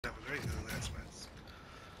Great, that's nice.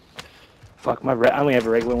 Fuck, I only have a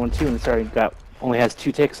regular one too, and it's already only has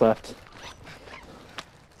 2 ticks left.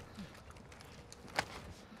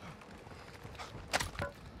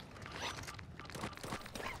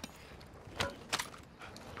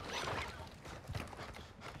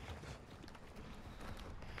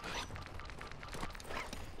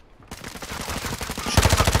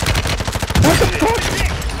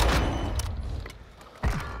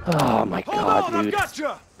 Oh my god, dude.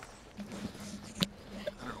 Gotcha. I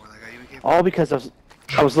don't know where that guy even came from. All because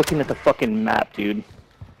I was looking at the fucking map, dude.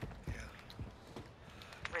 Yeah.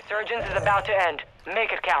 Resurgence is about to end.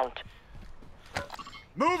 Make it count.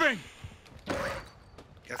 Moving!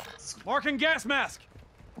 Gas mask. Marking gas mask!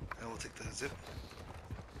 I will take the zip.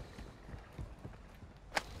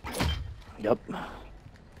 Yep.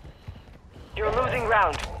 You're losing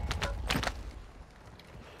ground.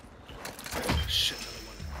 Shit, another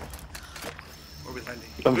one. Where are we landing?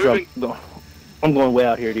 I'm going way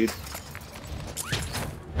out here, dude.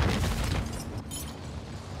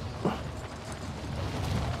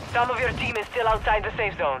 Some of your team is still outside the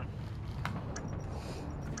safe zone.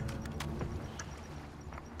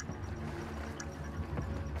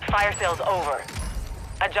 Fire sales over.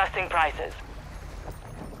 Adjusting prices.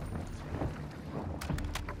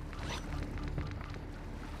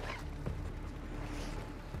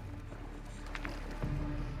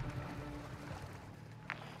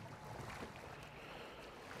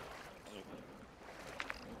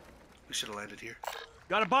 We should have landed here.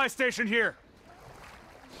 Got a buy station here.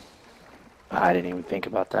 I didn't even think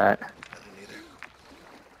about that. I didn't either.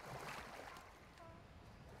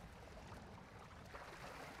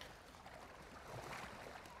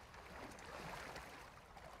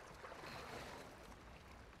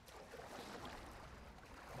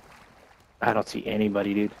 I don't see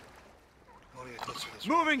anybody, dude. Oh yeah, closer to this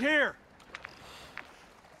way. Moving here!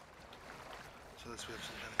 So this we have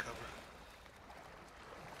some kind of cover.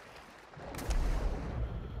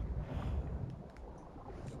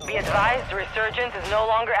 Be advised, the resurgence is no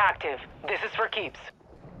longer active. This is for keeps.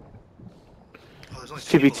 Oh, there's only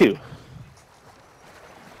 2v2. people.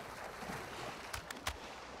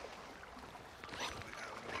 What do we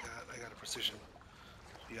got? I got a precision.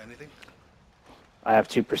 You got anything? I have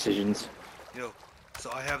 2 precisions. Yo,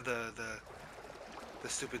 so I have the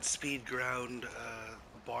stupid speed ground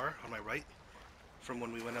bar on my right from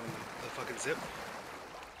when we went on the fucking zip,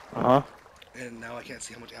 Uh-huh. and now I can't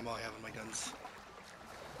see how much ammo I have in my guns.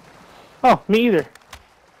 Oh, me either.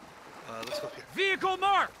 Let's go up here. Vehicle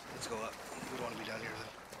marked! Let's go up. We don't want to be down here then.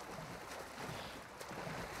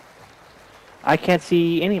 I can't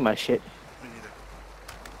see any of my shit. Me neither.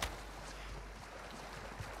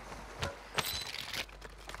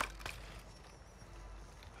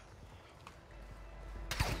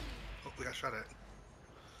 Oh, we got shot at.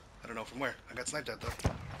 I don't know from where. I got sniped at though.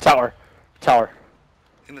 Tower.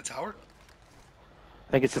 In the tower?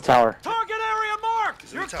 I think it's the tower. Target area marked!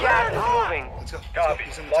 He's in You're the tower. Gas is moving. Let's go. Let's go. Copy.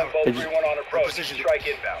 He's in the tower. Longbow Did you- 3-1 on approach. precision. Strike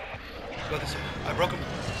inbound. Go this way. I broke him.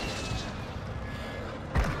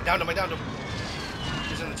 Downed him. I downed him.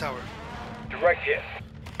 He's in the tower. Direct hit.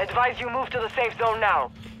 Advise you move to the safe zone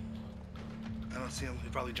now. I don't see him. He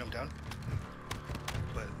probably jumped down.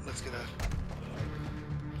 But let's get a...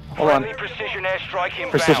 Hold on. Friendly precision airstrike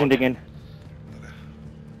inbound. Precision digging. Okay.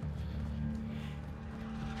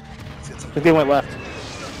 Let's get some... I think they went left.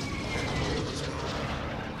 Let's go.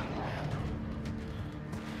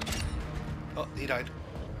 Oh, he died.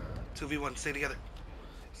 2v1. Stay together.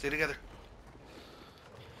 Stay together.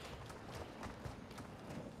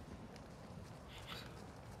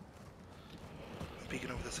 I'm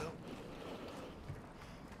peeking over this hill.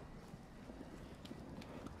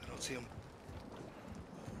 I don't see him.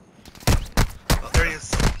 Oh, there he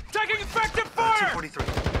is. taking effective fire! 243.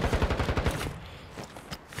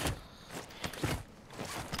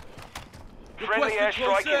 Friendly Requesting airstrike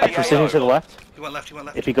close in air. the Precision to the left. He went left. He went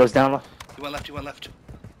left. If he goes down, He went left. He went left.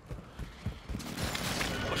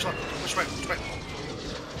 Push left. Push right. Push right.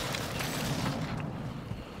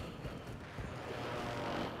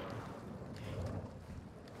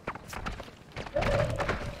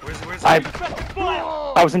 Where is he? Where is he? Effective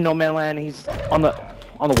fire! I was in no man land. He's on the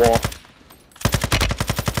wall.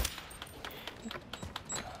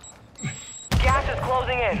 Gas is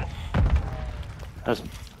closing in.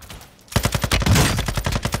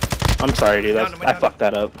 I'm sorry, dude. Downed him, I fucked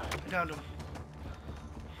that up. Downed him.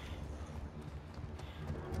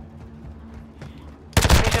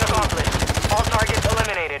 Mission accomplished. All targets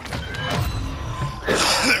eliminated.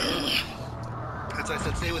 That's why I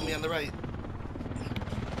said stay with me on the right.